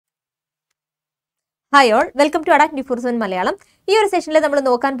Hi all, welcome to Adda247 Malayalam. ഈ ഒരു സെഷനിൽ നമ്മൾ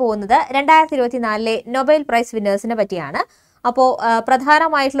നോക്കാൻ പോകുന്നത് 2024 നൊബേൽ പ്രൈസ് വിന്നേഴ്സിനെ പറ്റിയാണ്. അപ്പോൾ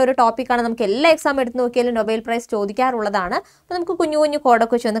പ്രധാനമായിട്ടുള്ള ഒരു ടോപ്പിക്കാണ്, നമുക്ക് എല്ലാ എക്സാം എടുത്ത് നോക്കിയാലും നൊബേൽ പ്രൈസ് ചോദിക്കാറുള്ളതാണ്. അപ്പോൾ നമുക്ക് കുഞ്ഞു കുഞ്ഞു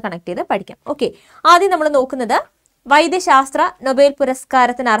കോഡൊക്കെ വെച്ച് ഒന്ന് കണക്ട് ചെയ്ത് പഠിക്കാം. ഓക്കെ, ആദ്യം നമ്മൾ നോക്കുന്നത് വൈദ്യശാസ്ത്ര നൊബേൽ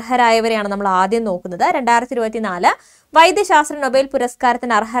പുരസ്കാരത്തിന് അർഹരായവരെയാണ് നമ്മൾ ആദ്യം നോക്കുന്നത്. 2024 വൈദ്യശാസ്ത്ര നൊബേൽ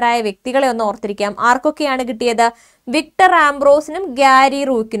പുരസ്കാരത്തിന് അർഹരായ വ്യക്തികളെ ഒന്ന് ഓർത്തിരിക്കാം. ആർക്കൊക്കെയാണ് കിട്ടിയത്? വിക്ടർ ആംബ്രോസിനും ഗാരി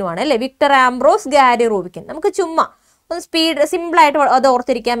റൂവിക്കിനുമാണ് അല്ലെ. Victor Ambrose, Gary റൂവിക്കിൻ. നമുക്ക് ചുമ്മാ ഒന്ന് സിമ്പിളായിട്ട് അത്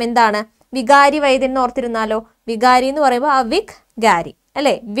ഓർത്തിരിക്കാം. എന്താണ്? വികാരി വൈദ്യൻ എന്ന് ഓർത്തിരുന്നാലോ. വികാരി എന്ന് പറയുമ്പോൾ ആ വിക് ഗാരി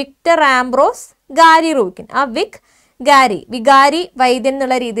അല്ലെ. Victor Ambrose, Gary റൂവിക്കിൻ. ആ വിക് ഗാരി, വികാരി വൈദ്യൻ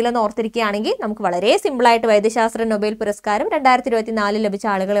എന്നുള്ള രീതിയിൽ ഒന്ന് ഓർത്തിരിക്കുകയാണെങ്കിൽ നമുക്ക് വളരെ സിമ്പിളായിട്ട് വൈദ്യശാസ്ത്ര നൊബേൽ പുരസ്കാരം 2024 ലഭിച്ച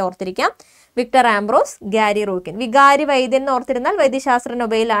ആളുകളെ ഓർത്തിരിക്കാം. Victor Ambrose, Gary റൂവിക്കിൻ. വികാരി വൈദ്യൻ എന്ന് ഓർത്തിരുന്നാൽ വൈദ്യശാസ്ത്ര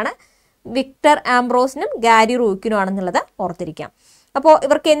നൊബേലാണ്. വിക്ടർ ആംബ്രോസിനും ഗാരി റൂവിക്കിനും ആണെന്നുള്ളത് ഓർത്തിരിക്കാം. അപ്പോൾ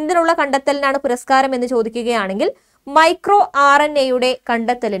ഇവർക്ക് എന്തിനുള്ള കണ്ടെത്തലിനാണ് പുരസ്കാരം എന്ന് ചോദിക്കുകയാണെങ്കിൽ മൈക്രോ RNAയുടെ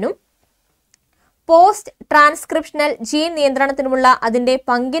കണ്ടെത്തലിനും പോസ്റ്റ് ട്രാൻസ്ക്രിപ്ഷണൽ ജീൻ നിയന്ത്രണത്തിനുമുള്ള അതിന്റെ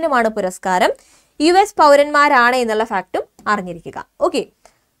പങ്കിനുമാണ് പുരസ്കാരം. US പൗരന്മാരാണ് എന്നുള്ള ഫാക്റ്റും അറിഞ്ഞിരിക്കുക. ഓക്കെ,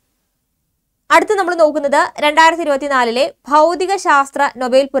 അടുത്ത് നമ്മൾ നോക്കുന്നത് 2024 ഭൗതിക ശാസ്ത്ര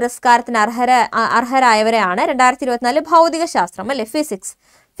നൊബേൽ പുരസ്കാരത്തിന് അർഹരായവരെയാണ്. 2024 ഭൗതിക ശാസ്ത്രം അല്ലെ,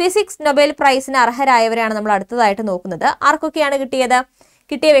 ഫിസിക്സ് നൊബേൽ പ്രൈസിന് അർഹരായവരെയാണ് നമ്മൾ അടുത്തതായിട്ട് നോക്കുന്നത്. ആർക്കൊക്കെയാണ് കിട്ടിയത്?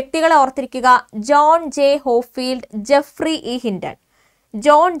 കിട്ടിയ വ്യക്തികളെ ഓർത്തിരിക്കുക. John J Hopfield, Jeffrey E Hindon.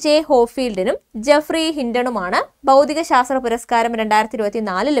 John J ഹോഫീൽഡിനും Jeffrey ഹിൻഡണുമാണ് ഭൗതികശാസ്ത്ര പുരസ്കാരം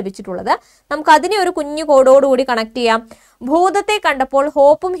 2024 ലഭിച്ചിട്ടുള്ളത്. നമുക്ക് അതിനെ ഒരു കുഞ്ഞു കോഡോടുകൂടി കണക്ട് ചെയ്യാം. ഭൂതത്തെ കണ്ടപ്പോൾ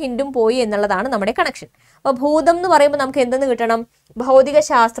ഹോപ്പും ഹിൻഡും പോയി എന്നുള്ളതാണ് നമ്മുടെ കണക്ഷൻ. അപ്പോൾ ഭൂതം എന്ന് പറയുമ്പോൾ നമുക്ക് എന്തെന്ന് കിട്ടണം?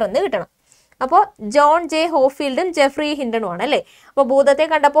 ഭൗതികശാസ്ത്രം എന്ന് കിട്ടണം. അപ്പോൾ ജോൺ ജെ ഹോഫീൽഡും ജെഫ്രി ഹിൻഡണുമാണ് അല്ലേ. അപ്പോൾ ഭൂതത്തെ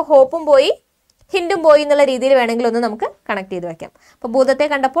കണ്ടപ്പോൾ ഹോപ്പും പോയി ഹിൻഡും പോയി എന്നുള്ള രീതിയിൽ വേണമെങ്കിൽ ഒന്ന് നമുക്ക് കണക്ട് ചെയ്ത് വെക്കാം. അപ്പോൾ ഭൂതത്തെ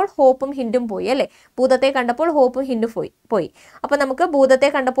കണ്ടപ്പോൾ ഹോപ്പും ഹിൻഡും പോയി അല്ലേ. ഭൂതത്തെ കണ്ടപ്പോൾ ഹോപ്പും ഹിൻഡും പോയി. അപ്പോൾ നമുക്ക് ഭൂതത്തെ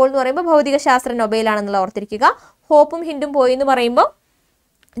കണ്ടപ്പോൾ എന്ന് പറയുമ്പോൾ ഭൗതികശാസ്ത്ര നൊബേലാണെന്നുള്ള ഓർത്തിരിക്കുക. ഹോപ്പും ഹിൻഡും പോയി എന്ന് പറയുമ്പോൾ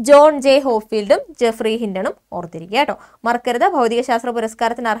ജോൺ ജെ ഹോഫീൽഡും ജെഫ്രി ഹിൻഡണും ഓർത്തിരിക്കുക കേട്ടോ. മറക്കരുത്, ഭൗതികശാസ്ത്ര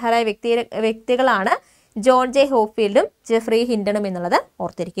പുരസ്കാരത്തിന് അർഹരായ വ്യക്തികളാണ് ജോൺ ജെ ഹോഫീൽഡും ജെഫ്രി ഹിൻഡണും എന്നുള്ളത്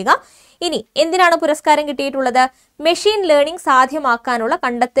ഓർത്തിരിക്കുക. ഇനി എന്തിനാണ് പുരസ്കാരം കിട്ടിയിട്ടുള്ളത്? മെഷീൻ ലേണിംഗ് സാധ്യമാക്കാനുള്ള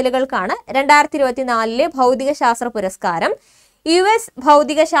കണ്ടെത്തലുകൾക്കാണ് 2024 ഭൗതികശാസ്ത്ര പുരസ്കാരം. US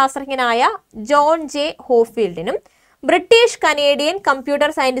ഭൗതിക ശാസ്ത്രജ്ഞനായ John J ഹോഫീൽഡിനും British Canadian computer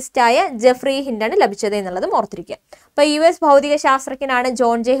സയന്റിസ്റ്റായ Jeffrey ഹിൻഡണ് ലഭിച്ചത് എന്നുള്ളതും ഓർത്തിരിക്കുക. അപ്പോൾ US ഭൗതിക ശാസ്ത്രജ്ഞനാണ്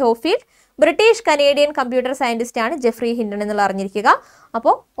John J Hopfield, British Canadian computer scientist ആണ് ജെഫ്രി ഹിൻഡൺ എന്നുള്ള അറിഞ്ഞിരിക്കുക.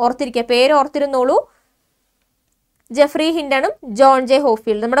 അപ്പോൾ ഓർത്തിരിക്കുക, പേര് ഓർത്തിരുന്നോളൂ. Jeffrey ഹിൻഡണും John J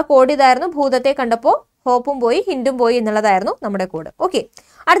Hopfield. നമ്മുടെ കോഡ് ഇതായിരുന്നു. ഭൂതത്തെ കണ്ടപ്പോൾ ഹോപ്പും പോയി ഹിൻഡും പോയി എന്നുള്ളതായിരുന്നു നമ്മുടെ കോഡ്. ഓക്കെ,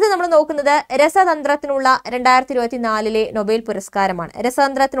 അടുത്ത് നമ്മൾ നോക്കുന്നത് രസതന്ത്രത്തിനുള്ള 2024 നൊബേൽ പുരസ്കാരമാണ്.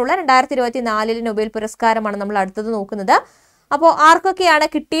 രസതന്ത്രത്തിനുള്ള 2024 നൊബേൽ പുരസ്കാരമാണ് നമ്മൾ അടുത്തത് നോക്കുന്നത്. അപ്പോൾ ആർക്കൊക്കെയാണ്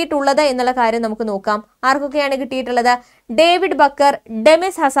കിട്ടിയിട്ടുള്ളത് എന്നുള്ള കാര്യം നമുക്ക് നോക്കാം. ആർക്കൊക്കെയാണ് കിട്ടിയിട്ടുള്ളത്? David Backer,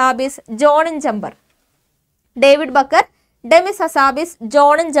 Demis ഹസാബിസ്, ജോണൻ jumper. David Backer, Demis ഹസാബിസ്,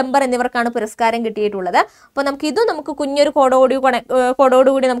 ജോണൻ jumper എന്നിവർക്കാണ് പുരസ്കാരം കിട്ടിയിട്ടുള്ളത്. അപ്പോൾ നമുക്ക് കുഞ്ഞൊരു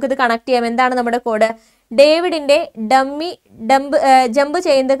കോഡോടുകൂടി നമുക്കിത് കണക്ട് ചെയ്യാം. എന്താണ് നമ്മുടെ കോഡ്? ഡേവിഡിന്റെ ജമ്പ്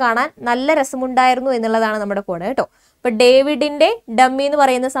ചെയ്യുന്നത് കാണാൻ നല്ല രസമുണ്ടായിരുന്നു എന്നുള്ളതാണ് നമ്മുടെ കോഡ് കേട്ടോ. അപ്പോൾ ഡേവിഡിന്റെ ഡമ്മി എന്ന്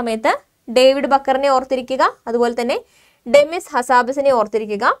പറയുന്ന സമയത്ത് ഡേവിഡ് ബക്കറിനെ ഓർത്തിരിക്കുക. അതുപോലെ തന്നെ ഡെമിസ് ഹസാബിസിനെ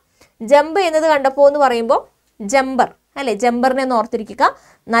ഓർത്തിരിക്കുക. ജമ്പ് എന്നത് കണ്ടപ്പോൾ എന്ന് പറയുമ്പോൾ ജമ്പർ അല്ലെ, ജമ്പറിനെ ഒന്ന് ഓർത്തിരിക്കുക.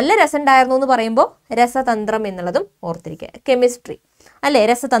 നല്ല രസമുണ്ടായിരുന്നു എന്ന് പറയുമ്പോൾ രസതന്ത്രം എന്നുള്ളതും ഓർത്തിരിക്കുക. കെമിസ്ട്രി അല്ലെ,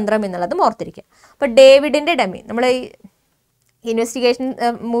 രസതന്ത്രം എന്നുള്ളതും ഓർത്തിരിക്കുക. അപ്പോൾ ഡേവിഡിന്റെ ഡമ്മി നമ്മൾ ഈ ഇൻവെസ്റ്റിഗേഷൻ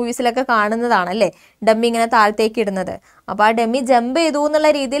മൂവീസിലൊക്കെ കാണുന്നതാണ് അല്ലേ, ഡമ്മി ഇങ്ങനെ താഴത്തേക്ക് ഇടുന്നത്. അപ്പോൾ ആ ഡമ്മി ജമ്പ് ചെയ്തു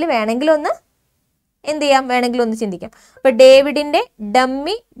എന്നുള്ള രീതിയിൽ വേണമെങ്കിൽ ഒന്ന് എന്ത് ചെയ്യാം, വേണമെങ്കിൽ ഒന്ന് ചിന്തിക്കാം. അപ്പോൾ ഡേവിഡിന്റെ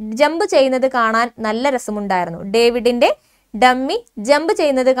ഡമ്മി ജമ്പ് ചെയ്യുന്നത് കാണാൻ നല്ല രസമുണ്ടായിരുന്നു. ഡേവിഡിന്റെ ഡമ്മി ജമ്പ്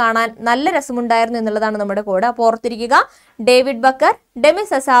ചെയ്യുന്നത് കാണാൻ നല്ല രസമുണ്ടായിരുന്നു എന്നുള്ളതാണ് നമ്മുടെ കോഡ്. അപ്പോൾ ഓർത്തിരിക്കുക, ഡേവിഡ് ബക്കർ,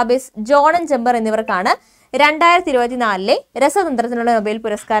 ഡെമിസ് ഹസാബിസ്, ജോണൻ ജമ്പർ എന്നിവർക്കാണ് 2024 രസതന്ത്രത്തിനുള്ള നൊബേൽ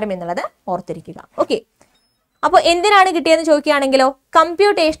പുരസ്കാരം എന്നുള്ളത് ഓർത്തിരിക്കുക. ഓക്കെ, അപ്പോൾ എന്തിനാണ് കിട്ടിയെന്ന് ചോദിക്കുകയാണെങ്കിലോ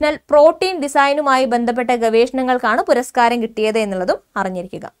കമ്പ്യൂട്ടേഷണൽ പ്രോട്ടീൻ ഡിസൈനുമായി ബന്ധപ്പെട്ട ഗവേഷണങ്ങൾക്കാണ് പുരസ്കാരം കിട്ടിയത് എന്നുള്ളതും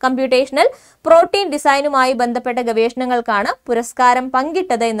അറിഞ്ഞിരിക്കുക. കമ്പ്യൂട്ടേഷണൽ പ്രോട്ടീൻ ഡിസൈനുമായി ബന്ധപ്പെട്ട ഗവേഷണങ്ങൾക്കാണ് പുരസ്കാരം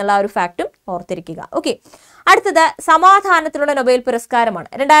പങ്കിട്ടത് എന്നുള്ള ഒരു ഫാക്റ്റും ഓർത്തിരിക്കുക. ഓക്കെ, അടുത്തത് സമാധാനത്തിനുള്ള നൊബേൽ പുരസ്കാരമാണ്.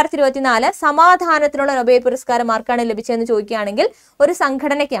 2024 സമാധാനത്തിനുള്ള നൊബേൽ പുരസ്കാരം ആർക്കാണ് ലഭിച്ചതെന്ന് ചോദിക്കുകയാണെങ്കിൽ ഒരു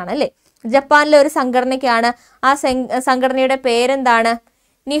സംഘടനയ്ക്കാണ് അല്ലെ. ജപ്പാനിലെ ഒരു സംഘടനയ്ക്കാണ്. ആ സംഘടനയുടെ പേരെന്താണ്?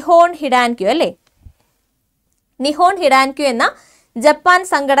 നിഹോൺ ഹിഡാൻക്യു അല്ലെ. നിഹോൺ ഹിഡാൻക്യു എന്ന ജപ്പാൻ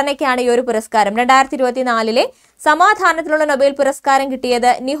സംഘടനയ്ക്കാണ് ഈ ഒരു പുരസ്കാരം. 2024 സമാധാനത്തിലുള്ള നൊബേൽ പുരസ്കാരം കിട്ടിയത്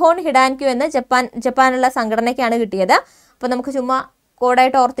നിഹോൺ ഹിഡാൻക്യു എന്ന ജപ്പാനുള്ള സംഘടനയ്ക്കാണ് കിട്ടിയത്. അപ്പോൾ നമുക്ക് ചുമ്മാ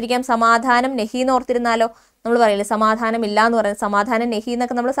കോഡായിട്ട് ഓർത്തിരിക്കാം. സമാധാനം നെഹി എന്ന് ഓർത്തിരുന്നാലോ? നമ്മൾ പറയില്ലേ സമാധാനം ഇല്ല എന്ന് പറയുന്നത്, സമാധാനം നെഹി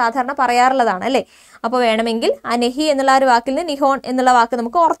എന്നൊക്കെ നമ്മൾ സാധാരണ പറയാറുള്ളതാണ് അല്ലേ. അപ്പോൾ വേണമെങ്കിൽ ആ നെഹി എന്നുള്ള ഒരു വാക്കിൽ നിന്ന് നിഹോൺ എന്നുള്ള വാക്ക്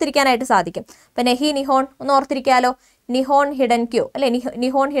നമുക്ക് ഓർത്തിരിക്കാനായിട്ട് സാധിക്കും. അപ്പൊ നെഹി നിഹോൺ ഒന്ന് ഓർത്തിരിക്കാലോ. നിഹോൺ ഹിഡൻക്യൂ അല്ലെ,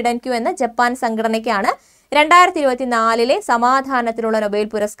 നിഹോൺ ഹിഡൻക്യൂ എന്ന ജപ്പാൻ സംഘടനയ്ക്കാണ് 2024 സമാധാനത്തിനുള്ള നൊബേൽ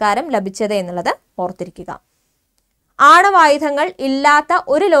പുരസ്കാരം ലഭിച്ചത് എന്നുള്ളത് ഓർത്തിരിക്കുക. ആണവായുധങ്ങൾ ഇല്ലാത്ത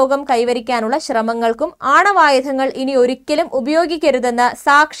ഒരു ലോകം കൈവരിക്കാനുള്ള ശ്രമങ്ങൾക്കും ആണവായുധങ്ങൾ ഇനി ഒരിക്കലും ഉപയോഗിക്കരുതെന്ന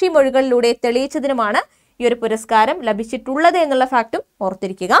സാക്ഷി മൊഴികളിലൂടെ തെളിയിച്ചതിനുമാണ് ഈ ഒരു പുരസ്കാരം ലഭിച്ചിട്ടുള്ളത് എന്നുള്ള ഫാക്റ്റും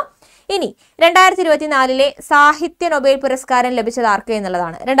ഓർത്തിരിക്കുക. ഇനി 2024 സാഹിത്യ നൊബേൽ പുരസ്കാരം ലഭിച്ചത് ആർക്ക്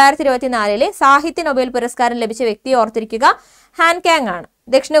എന്നുള്ളതാണ്. 2024 സാഹിത്യ നൊബേൽ പുരസ്കാരം ലഭിച്ച വ്യക്തിയെ ഓർത്തിരിക്കുക. ഹാൻ കാങ് ആണ്.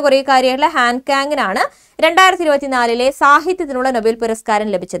 ദക്ഷിണ കൊറിയക്കാരിയായിട്ടുള്ള ഹാൻ കാങ്ങിനാണ് 2024 സാഹിത്യത്തിനുള്ള നൊബേൽ പുരസ്കാരം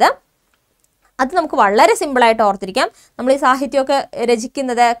ലഭിച്ചത്. അത് നമുക്ക് വളരെ സിമ്പിളായിട്ട് ഓർത്തിരിക്കാം. നമ്മൾ ഈ സാഹിത്യമൊക്കെ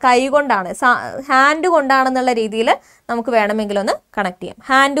രചിക്കുന്നത് കൈകൊണ്ടാണ്, ഹാൻഡ് കൊണ്ടാണെന്നുള്ള രീതിയിൽ നമുക്ക് വേണമെങ്കിൽ ഒന്ന് കണക്ട് ചെയ്യാം.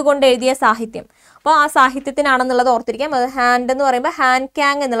 ഹാൻഡ് കൊണ്ട് എഴുതിയ സാഹിത്യം, അപ്പോൾ ആ സാഹിത്യത്തിനാണെന്നുള്ളത് ഓർത്തിരിക്കാം. അത് ഹാൻഡ് എന്ന് പറയുമ്പോൾ ഹാൻ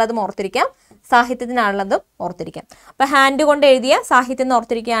കാങ് എന്നുള്ളതും ഓർത്തിരിക്കാം, സാഹിത്യത്തിനാണുള്ളതും ഓർത്തിരിക്കാം. അപ്പോൾ ഹാൻഡ് കൊണ്ട് എഴുതിയ സാഹിത്യം എന്ന്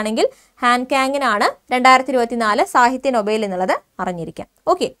ഓർത്തിരിക്കുകയാണെങ്കിൽ ഹാൻ കാങ്ങിനാണ് 2024 സാഹിത്യ നൊബേൽ എന്നുള്ളത് അറിഞ്ഞിരിക്കാം.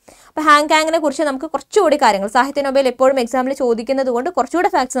 ഓക്കെ, അപ്പോൾ ഹാൻ കാങ്ങിനെ കുറിച്ച് നമുക്ക് കുറച്ചുകൂടി കാര്യങ്ങൾ, സാഹിത്യ നൊബേൽ എപ്പോഴും എക്സാമിൽ ചോദിക്കുന്നത് കൊണ്ട്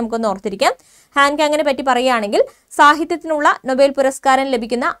കുറച്ചുകൂടി ഫാക്ട്സ് നമുക്കൊന്ന് ഓർത്തിരിക്കാം. ഹാൻ കാങ്ങിനെ പറ്റി പറയുകയാണെങ്കിൽ സാഹിത്യത്തിനുള്ള നൊബേൽ പുരസ്കാരം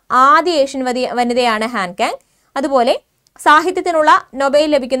ലഭിക്കുന്ന ആദ്യ ഏഷ്യൻ വനിതയാണ് ഹാൻ കാങ്. അതുപോലെ സാഹിത്യത്തിനുള്ള നൊബേൽ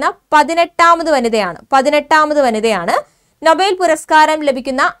ലഭിക്കുന്ന 18ാമത് വനിതയാണ്. നൊബേൽ പുരസ്കാരം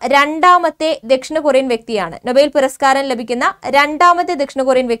ലഭിക്കുന്ന രണ്ടാമത്തെ ദക്ഷിണ കൊറിയൻ വ്യക്തിയാണ്. നൊബേൽ പുരസ്കാരം ലഭിക്കുന്ന രണ്ടാമത്തെ ദക്ഷിണ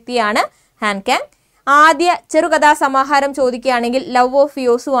കൊറിയൻ വ്യക്തിയാണ് ഹാൻ കാങ്. ആദ്യ ചെറുകഥാ സമാഹാരം ചോദിക്കുകയാണെങ്കിൽ ലവ് ഓഫ്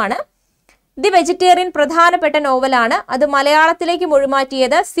യോസു ആണ്. ദി വെജിറ്റേറിയൻ പ്രധാനപ്പെട്ട നോവലാണ്. അത് മലയാളത്തിലേക്ക്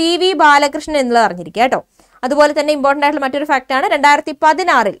മൊഴിമാറ്റിയത് CV ബാലകൃഷ്ണൻ എന്നുള്ളത് അറിഞ്ഞിരിക്കുക കേട്ടോ. അതുപോലെ തന്നെ ഇമ്പോർട്ടൻ്റ് ആയിട്ടുള്ള മറ്റൊരു ഫാക്റ്റാണ്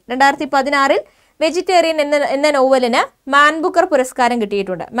 2016 വെജിറ്റേറിയൻ എന്ന നോവലിന് മാൻ ബുക്കർ പുരസ്കാരം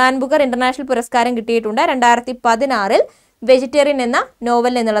കിട്ടിയിട്ടുണ്ട്. മാൻ ബുക്കർ ഇന്റർനാഷണൽ പുരസ്കാരം കിട്ടിയിട്ടുണ്ട് 2016 വെജിറ്റേറിയൻ എന്ന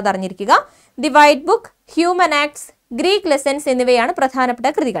നോവൽ എന്നുള്ളത് അറിഞ്ഞിരിക്കുക. The white book, human acts, Greek lessons എന്നിവയാണ് പ്രധാനപ്പെട്ട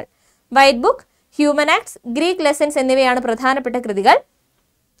കൃതികൾ. White book, human acts, Greek lessons എന്നിവയാണ് പ്രധാനപ്പെട്ട കൃതികൾ.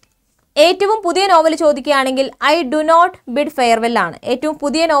 ഏറ്റവും പുതിയ നോവൽ ചോദിക്കുകയാണെങ്കിൽ I do not bid farewell ആണ്. ഏറ്റവും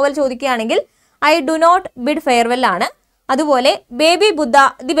പുതിയ നോവൽ ചോദിക്കുകയാണെങ്കിൽ I do not bid farewell ആണ്. അതുപോലെ ബേബി ബുദ്ധ,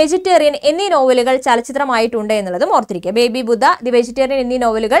 ദി വെജിറ്റേറിയൻ എന്നീ നോവലുകൾ ചലച്ചിത്രമായിട്ടുണ്ട് എന്നുള്ളതും ഓർത്തിരിക്കുക. ബേബി ബുദ്ധ, ദി വെജിറ്റേറിയൻ എന്നീ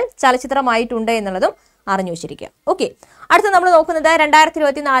നോവലുകൾ ചലച്ചിത്രമായിട്ടുണ്ട് എന്നുള്ളതും അറിഞ്ഞു വെച്ചിരിക്കുക. ഓക്കെ, അടുത്ത നമ്മൾ നോക്കുന്നത്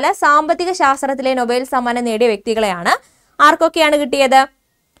 2024 സാമ്പത്തിക ശാസ്ത്രത്തിലെ നൊബേൽ സമ്മാനം നേടിയ വ്യക്തികളെയാണ്. ആർക്കൊക്കെയാണ് കിട്ടിയത്?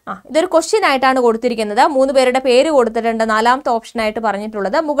 ഇതൊരു ക്വസ്റ്റ്യൻ ആയിട്ടാണ് കൊടുത്തിരിക്കുന്നത്. 3 പേരുടെ പേര് കൊടുത്തിട്ടുണ്ട്. 4ാമത്തെ ഓപ്ഷനായിട്ട്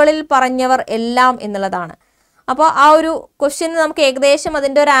പറഞ്ഞിട്ടുള്ളത് മുകളിൽ പറഞ്ഞവർ എല്ലാം എന്നുള്ളതാണ്. അപ്പോൾ ആ ഒരു ക്വസ്റ്റ്യൻ നമുക്ക് ഏകദേശം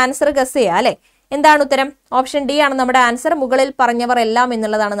അതിൻ്റെ ഒരു ആൻസർ ഗസ് ചെയ്യാം അല്ലേ. എന്താണ് ഉത്തരം? ഓപ്ഷൻ ഡി ആണ് നമ്മുടെ ആൻസർ. മുകളിൽ പറഞ്ഞവർ എല്ലാം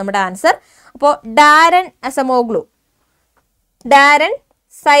എന്നുള്ളതാണ് നമ്മുടെ ആൻസർ. അപ്പോൾ ഡാരൻ അസമോഗ്ലു, ഡാരൻ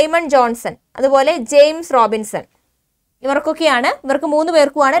സൈമൺ ജോൺസൺ, അതുപോലെ ജെയിംസ് റോബിൻസൺ, ഇവർക്ക് 3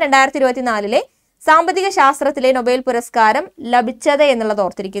 പേർക്കുമാണ് 2024 സാമ്പത്തിക ശാസ്ത്രത്തിലെ നൊബേൽ പുരസ്കാരം ലഭിച്ചത് എന്നുള്ളത്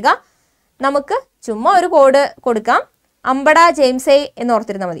ഓർത്തിരിക്കുക. നമുക്ക് ചുമ്മാ ഒരു കോഡ് കൊടുക്കാം. അമ്പട ജെയിംസേ എന്ന്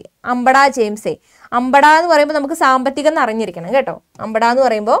ഓർത്തിരുന്നാൽ മതി. അമ്പട ജെയിംസേ. അമ്പട എന്ന് പറയുമ്പോൾ നമുക്ക് സാമ്പത്തികം എന്ന് അറിഞ്ഞിരിക്കണം കേട്ടോ. അമ്പട എന്ന്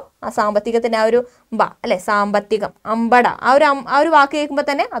പറയുമ്പോൾ ആ സാമ്പത്തികത്തിന് ആ ഒരു അല്ലെ, സാമ്പത്തികം, അമ്പട, ആ ഒരു വാക്ക് കേൾക്കുമ്പോൾ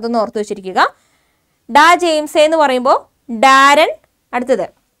തന്നെ അതൊന്ന് ഓർത്ത് വെച്ചിരിക്കുക. ഡാ ജെയിംസേ എന്ന് പറയുമ്പോൾ ഡാരൻ, അടുത്തത്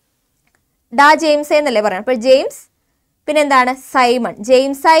ഡാ ജെയിംസേ എന്നല്ലേ പറയാം. അപ്പോൾ ജെയിംസ്, പിന്നെ എന്താണ്? സൈമൺ,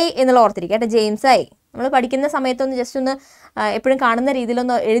 ജെയിംസായി എന്നുള്ള ഓർത്തിരിക്കുക കേട്ടോ. ജെയിംസായി നമ്മൾ പഠിക്കുന്ന സമയത്തൊന്ന് ജസ്റ്റ് ഒന്ന് എപ്പോഴും കാണുന്ന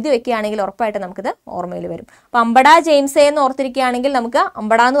രീതിയിലൊന്ന് എഴുതി വെക്കുകയാണെങ്കിൽ ഉറപ്പായിട്ട് നമുക്കിത് ഓർമ്മയിൽ വരും. അപ്പം അമ്പട ജെയിംസേ എന്ന് ഓർത്തിരിക്കുകയാണെങ്കിൽ നമുക്ക്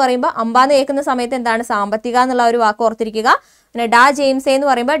അമ്പട എന്ന് പറയുമ്പോൾ അമ്പാന്ന് കേൾക്കുന്ന സമയത്ത് എന്താണ്? സാമ്പത്തിക എന്നുള്ള ഒരു വാക്ക് ഓർത്തിരിക്കുക. പിന്നെ ഡാ ജെയിംസേ എന്ന്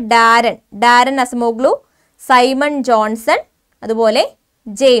പറയുമ്പോൾ ഡാരൻ അസമോഗ്ലു, സൈമൺ ജോൺസൺ, അതുപോലെ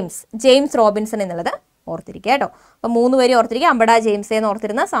ജെയിംസ് റോബിൻസൺ എന്നുള്ളത് ഓർത്തിരിക്കുക കേട്ടോ. അപ്പം 3 പേര് ഓർത്തിരിക്കുക. അമ്പട ജെയിംസേ എന്ന്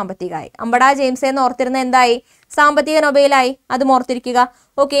ഓർത്തിരുന്ന സാമ്പത്തികമായി, അമ്പട ജെയിംസേ എന്ന് ഓർത്തിരുന്ന എന്തായി? സാമ്പത്തിക നൊബേലായി. അതും ഓർത്തിരിക്കുക.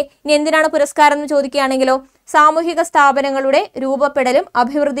 ഓക്കെ, ഇനി എന്തിനാണ് പുരസ്കാരം എന്ന് ചോദിക്കുകയാണെങ്കിലോ സാമൂഹിക സ്ഥാപനങ്ങളുടെ രൂപപ്പെടലും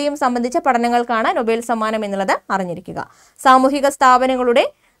അഭിവൃദ്ധിയും സംബന്ധിച്ച പഠനങ്ങൾക്കാണ് നൊബേൽ സമ്മാനം എന്നുള്ളത് അറിഞ്ഞിരിക്കുക. സാമൂഹിക സ്ഥാപനങ്ങളുടെ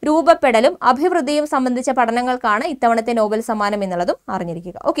രൂപപ്പെടലും അഭിവൃദ്ധിയും സംബന്ധിച്ച പഠനങ്ങൾക്കാണ് ഇത്തവണത്തെ നോബൽ സമ്മാനം എന്നുള്ളതും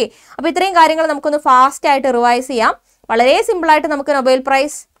അറിഞ്ഞിരിക്കുക. ഓക്കെ, അപ്പോൾ ഇത്രയും കാര്യങ്ങൾ നമുക്കൊന്ന് ഫാസ്റ്റ് ആയിട്ട് റിവൈസ് ചെയ്യാം. വളരെ സിമ്പിളായിട്ട് നമുക്ക് നൊബേൽ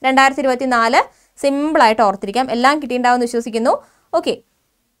പ്രൈസ് 2024 സിമ്പിളായിട്ട് ഓർത്തിരിക്കാം. എല്ലാം കിട്ടിയിട്ടുണ്ടാവുമെന്ന് വിശ്വസിക്കുന്നു. ഓക്കെ,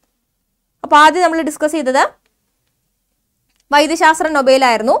 അപ്പോൾ ആദ്യം നമ്മൾ ഡിസ്കസ് ചെയ്തത് വൈദ്യശാസ്ത്ര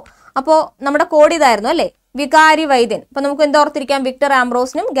നൊബേലായിരുന്നു. അപ്പോൾ നമ്മുടെ കോഡ് ഇതായിരുന്നു അല്ലേ, വികാരി വൈദ്യൻ. അപ്പോൾ നമുക്ക് എന്താ ഓർത്തിരിക്കാം? വിക്ടർ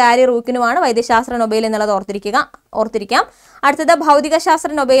ആംബ്രോസിനും ഗാരി റൂക്കിനുമാണ് വൈദ്യശാസ്ത്ര നൊബേൽ എന്നുള്ളത് ഓർത്തിരിക്കാം. അടുത്തത്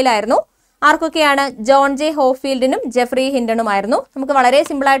ഭൗതികശാസ്ത്ര നൊബേലായിരുന്നു. ആർക്കൊക്കെയാണ്? John J ഹോഫീൽഡിനും Jeffrey ഹിൻഡണുമായിരുന്നു. നമുക്ക് വളരെ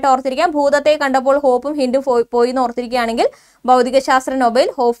സിമ്പിളായിട്ട് ഓർത്തിരിക്കാം. ഭൂതത്തെ കണ്ടപ്പോൾ ഹോപ്പും ഹിൻഡും പോയി എന്ന് ഓർത്തിരിക്കുകയാണെങ്കിൽ ഭൗതികശാസ്ത്ര നൊബേൽ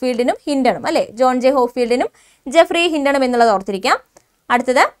ഹോഫീൽഡിനും ഹിൻഡണും അല്ലെ, ജോൺ ജെ ഹോഫീൽഡിനും ജെഫ്രി ഹിൻഡണും എന്നുള്ളത് ഓർത്തിരിക്കാം.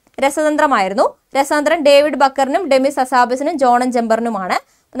 അടുത്തത് രസതന്ത്രമായിരുന്നു. രസതന്ത്രം ഡേവിഡ് ബക്കറിനും ഡെമിസ് അസാബസിനും ജോണൻ ജമ്പറിനുമാണ്.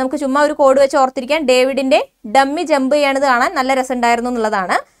 അപ്പം നമുക്ക് ചുമ്മാ ഒരു കോഡ് വെച്ച് ഓർത്തിരിക്കാൻ. ഡേവിഡിന്റെ ഡമ്മി ജമ്പ് ചെയ്യണത് കാണാൻ നല്ല രസമുണ്ടായിരുന്നു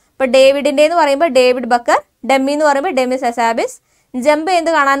എന്നുള്ളതാണ്. അപ്പോൾ ഡേവിഡിന്റെ എന്ന് പറയുമ്പോൾ ഡേവിഡ് ബക്കർ, ഡമ്മി എന്ന് പറയുമ്പോൾ ഡെമിസ് അസാബിസ്, ജമ്പ് എന്ത്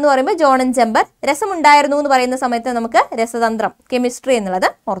കാണാമെന്ന് പറയുമ്പോൾ ജോണൻ ജമ്പർ, രസമുണ്ടായിരുന്നു എന്ന് പറയുന്ന സമയത്ത് നമുക്ക് രസതന്ത്രം കെമിസ്ട്രി എന്നുള്ളത്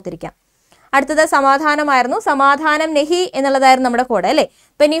ഓർത്തിരിക്കാം. അടുത്തത് സമാധാനമായിരുന്നു. സമാധാനം നെഹി എന്നുള്ളതായിരുന്നു നമ്മുടെ കോഡ് അല്ലേ.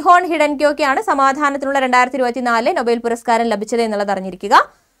 ഇപ്പൊ നിഹോൺ ഹിഡൻക്യോക്കാണ് സമാധാനത്തിനുള്ള 2024 നൊബേൽ പുരസ്കാരം ലഭിച്ചത് എന്നുള്ളത് അറിഞ്ഞിരിക്കുക.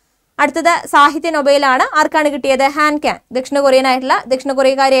 അടുത്തത് സാഹിത്യ നൊബേലാണ്. ആർക്കാണ് കിട്ടിയത്? ഹാൻ കാങ്, ദക്ഷിണ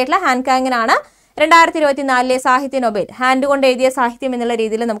കൊറിയക്കാരിയായിട്ടുള്ള ഹാൻ കാങ്ങിനാണ് 2024 സാഹിത്യ നൊബേൽ. ഹാൻഡ് കൊണ്ട് എഴുതിയ സാഹിത്യം എന്നുള്ള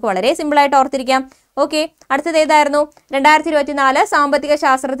രീതിയിൽ നമുക്ക് വളരെ സിമ്പിളായിട്ട് ഓർത്തിരിക്കാം. ഓക്കെ, അടുത്തത് ഏതായിരുന്നു? 2024 സാമ്പത്തിക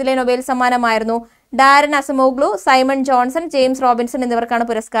ശാസ്ത്രത്തിലെ Nobel സമ്മാനമായിരുന്നു. Darren അസമോഗ്ലു, Simon Johnson, James Robinson എന്നിവർക്കാണ്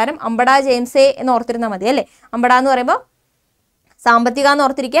പുരസ്കാരം. അമ്പട ജെയിംസേ എന്ന് ഓർത്തിരുന്നാൽ മതി അല്ലേ. അമ്പട എന്ന് പറയുമ്പോൾ സാമ്പത്തിക എന്ന്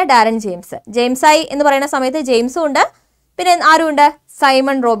ഓർത്തിരിക്കുക. ഡാരൻ ജെയിംസായി എന്ന് പറയുന്ന സമയത്ത് ജെയിംസും ഉണ്ട്, പിന്നെ ആരും ഉണ്ട്?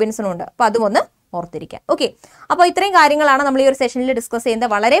 സൈമൺ റോബിൻസണും ഉണ്ട്. അപ്പോൾ അതും ഒന്ന് ഓർത്തിരിക്കാം. ഓക്കെ, അപ്പോൾ ഇത്രയും കാര്യങ്ങളാണ് നമ്മൾ ഈ ഒരു സെഷനിൽ ഡിസ്കസ് ചെയ്യുന്നത്.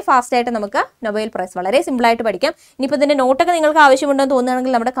 വളരെ ഫാസ്റ്റ് ആയിട്ട് നമുക്ക് നൊബേൽ പ്രൈസ് വളരെ സിമ്പിളായിട്ട് പഠിക്കാം. ഇനിയിപ്പോൾ ഇതിൻ്റെ നോട്ടൊക്കെ നിങ്ങൾക്ക് ആവശ്യമുണ്ടെന്ന്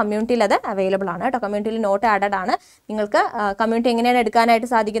തോന്നുകയാണെങ്കിൽ നമ്മുടെ കമ്മ്യൂണിറ്റിയിൽ അത് അവൈലബിൾ ആണ് കേട്ടോ. കമ്മ്യൂണിറ്റിയിൽ നോട്ട് ആഡഡ് ആണ്. നിങ്ങൾക്ക് കമ്മ്യൂണിറ്റി എങ്ങനെയാണ് എടുക്കാനായിട്ട്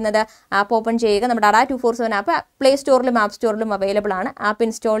സാധിക്കുന്നത്? ആപ്പ് ഓപ്പൺ ചെയ്യുക. നമ്മുടെ Adda247 app play സ്റ്റോറിലും app സ്റ്റോറിലും available ആണ്. ആപ്പ്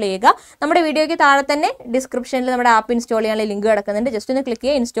ഇൻസ്റ്റാൾ ചെയ്യുക. നമ്മുടെ വീഡിയോയ്ക്ക് താഴെ തന്നെ ഡിസ്ക്രിപ്ഷനിൽ നമ്മുടെ ആപ്പ് ഇൻസ്റ്റാൾ ചെയ്യാനുള്ള ലിങ്ക് കിടക്കുന്നുണ്ട്. ജസ്റ്റ് ഒന്ന് ക്ലിക്ക്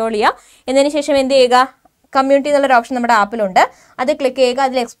ചെയ്യുക, ഇൻസ്റ്റാൾ ചെയ്യുക. എന്നതിന് ശേഷം എന്ത് ചെയ്യുക? കമ്മ്യൂണിറ്റി എന്നുള്ളൊരു ഓപ്ഷൻ നമ്മുടെ ആപ്പിലുണ്ട്. അത് ക്ലിക്ക് ചെയ്യുക.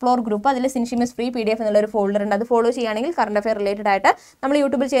 അതിൽ എക്സ്പ്ലോർ ഗ്രൂപ്പ്, അതിൽ സിൻഷി മിസ് ഫ്രീ PDF എന്നുള്ളൊരു ഫോൾഡർ ഉണ്ട്. അത് ഫോളോ ചെയ്യുകയാണെങ്കിൽ കറണ്ട് അഫെയർ റിലേറ്റഡ് ആയിട്ട് നമ്മൾ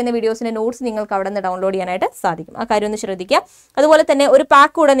യൂട്യൂബിൽ ചെയ്യുന്ന വീഡിയോസിൻ്റെ നോട്ട്സ് നിങ്ങൾക്ക് അവിടെ നിന്ന് ഡൗൺലോഡ് ചെയ്യാനായിട്ട് സാധിക്കും. ആ കാര്യം ഒന്ന് ശ്രദ്ധിക്കുക. അതുപോലെ തന്നെ ഒരു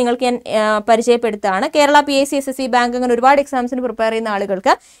പാക്ക് കൂടെ നിങ്ങൾക്ക് ഞാൻ പരിചയപ്പെടുത്തുകയാണ്. കേരള PSC, SSC, ബാങ്ക് അങ്ങനെ ഒരുപാട് എക്സാംസിന് പ്രിപ്പയർ ചെയ്യുന്ന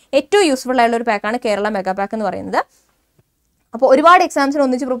ആളുകൾക്ക് ഏറ്റവും യൂസ്ഫുൾ ആയിട്ടുള്ള ഒരു പാക്കാണ് കേരള മെഗാപാക്ക് എന്ന് പറയുന്നത്. അപ്പോൾ ഒരുപാട് എക്സാംസിന്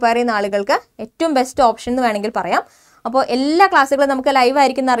ഒന്നിച്ച് പ്രിപ്പയർ ചെയ്യുന്ന ആളുകൾക്ക് ഏറ്റവും ബെസ്റ്റ് ഓപ്ഷൻ എന്ന് വേണമെങ്കിൽ പറയാം. അപ്പോൾ എല്ലാ ക്ലാസ്സുകളും നമുക്ക് ലൈവ്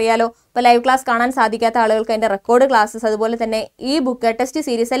ആയിരിക്കും എന്നറിയാലോ. അപ്പോൾ ലൈവ് ക്ലാസ് കാണാൻ സാധിക്കാത്ത ആളുകൾക്ക് അതിൻ്റെ റെക്കോർഡ് ക്ലാസ്സസ്, അതുപോലെ തന്നെ ഈ ബുക്ക്, ടെസ്റ്റ്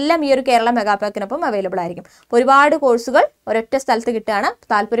സീരീസ് എല്ലാം ഈ ഒരു കേരള മെഗാപാക്കിനൊപ്പം അവൈലബിൾ ആയിരിക്കും. അപ്പോൾ ഒരുപാട് കോഴ്സുകൾ ഒരൊറ്റ സ്ഥലത്ത് കിട്ടുകയാണ്.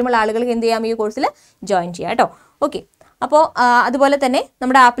 താല്പര്യമുള്ള ആളുകൾക്ക് എന്ത് ചെയ്യാം? ഈ കോഴ്സിൽ ജോയിൻ ചെയ്യാം കേട്ടോ. ഓക്കെ, അപ്പോൾ അതുപോലെ തന്നെ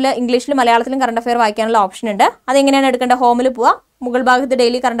നമ്മുടെ ആപ്പിൽ ഇംഗ്ലീഷിലും മലയാളത്തിലും കറണ്ട് അഫെയർ വായിക്കാനുള്ള ഓപ്ഷൻ ഉണ്ട്. അതെങ്ങനെയാണ് എടുക്കേണ്ടത്? ഹോമിൽ പോവുക. മുകൾ ഭാഗത്ത്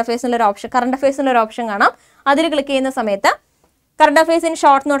ഡെയിലി കറണ്ട് അഫെയർസ് എന്നുള്ളൊരു ഓപ്ഷൻ കാണാം. അതിൽ ക്ലിക്ക് ചെയ്യുന്ന സമയത്ത് current affairs in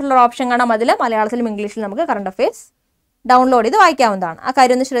short നോട്ടുള്ള option കാണാം. അതിൽ മലയാളത്തിലും ഇംഗ്ലീഷിലും നമുക്ക് കറണ്ട് അഫെയർസ് ഡൗൺലോഡ് ചെയ്ത് വായിക്കാവുന്നതാണ്. ആ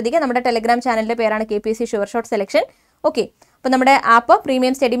കാര്യം ഒന്ന് ശ്രദ്ധിക്കുക. നമ്മുടെ ടെലഗ്രാം ചാനലിൻ്റെ പേരാണ് KPSC sure short selection. Okay, അപ്പോൾ നമ്മുടെ ആപ്പ്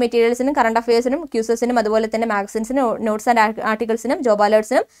പ്രീമിയം സ്റ്റഡി മെറ്റീരിയൽസിനും കറണ്ട് അഫെയർസിനും ക്യൂസസിനും അതുപോലെ തന്നെ മാഗസിൻസിനും notes and ആർട്ടിക്കിൾസിനും job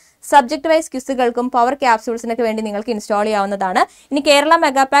അലേർട്സിനും subject wise ക്യൂസുകൾക്കും power ക്യാപ്സ്യൂൾസിനൊക്കെ വേണ്ടി നിങ്ങൾക്ക് ഇൻസ്റ്റാൾ ചെയ്യാവുന്നതാണ്. ഇനി കേരള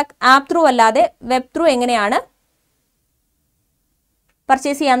മെഗാപാക്ക് ആപ്പ് ത്രൂ അല്ലാതെ വെബ് ത്രൂ എങ്ങനെയാണ്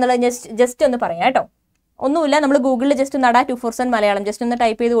പർച്ചേസ് ചെയ്യാന്നുള്ളത് ജസ്റ്റ് ഒന്ന് പറയാം കേട്ടോ. ഒന്നുമില്ല, നമ്മൾ ഗൂഗിളിൽ ജസ്റ്റ് ഒന്ന് Adda247 മലയാളം ജസ്റ്റ് ഒന്ന്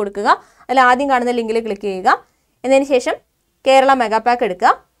ടൈപ്പ് ചെയ്ത് കൊടുക്കുക. അതിൽ ആദ്യം കാണുന്ന ലിങ്കിൽ ക്ലിക്ക് ചെയ്യുക. എന്നതിന് ശേഷം കേരള മെഗാപാക്ക്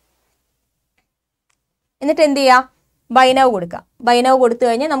എടുക്കുക. എന്നിട്ട് എന്ത് ചെയ്യുക? ബൈ നൗ കൊടുക്കുക. ബൈ നൗ കൊടുത്തു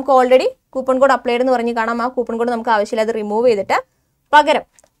കഴിഞ്ഞാൽ നമുക്ക് ഓൾറെഡി കൂപ്പൺ കോഡ് അപ്ലൈഡ് എന്ന് പറഞ്ഞ് കാണാം. ആ കൂപ്പൺ കോഡ് നമുക്ക് ആവശ്യമില്ല, അത് റിമൂവ് ചെയ്തിട്ട് പകരം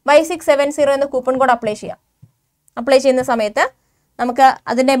Y670 എന്ന കൂപ്പൺ കോഡ് അപ്ലൈ ചെയ്യാം. അപ്ലൈ ചെയ്യുന്ന സമയത്ത് നമുക്ക്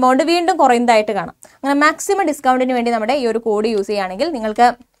അതിൻ്റെ എമൗണ്ട് വീണ്ടും കുറയുന്നതായിട്ട് കാണാം. അങ്ങനെ മാക്സിമം ഡിസ്കൗണ്ടിന് വേണ്ടി നമ്മുടെ ഈ ഒരു കോഡ് യൂസ് ചെയ്യുകയാണെങ്കിൽ നിങ്ങൾക്ക്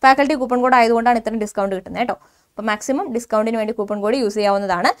ഫാക്കൽറ്റി കൂപ്പൺ കോഡ് ആയതുകൊണ്ടാണ് ഇത്രയും ഡിസ്കൗണ്ട് കിട്ടുന്നത് കേട്ടോ. അപ്പോൾ മാക്സിമം ഡിസ്കൗണ്ടിന് വേണ്ടി കൂപ്പൺ കോഡ് യൂസ്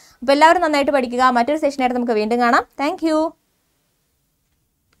ചെയ്യാവുന്നതാണ്. അപ്പോൾ എല്ലാവരും നന്നായിട്ട് പഠിക്കുക. മറ്റൊരു സെഷനായിട്ട് നമുക്ക് വീണ്ടും കാണാം. താങ്ക്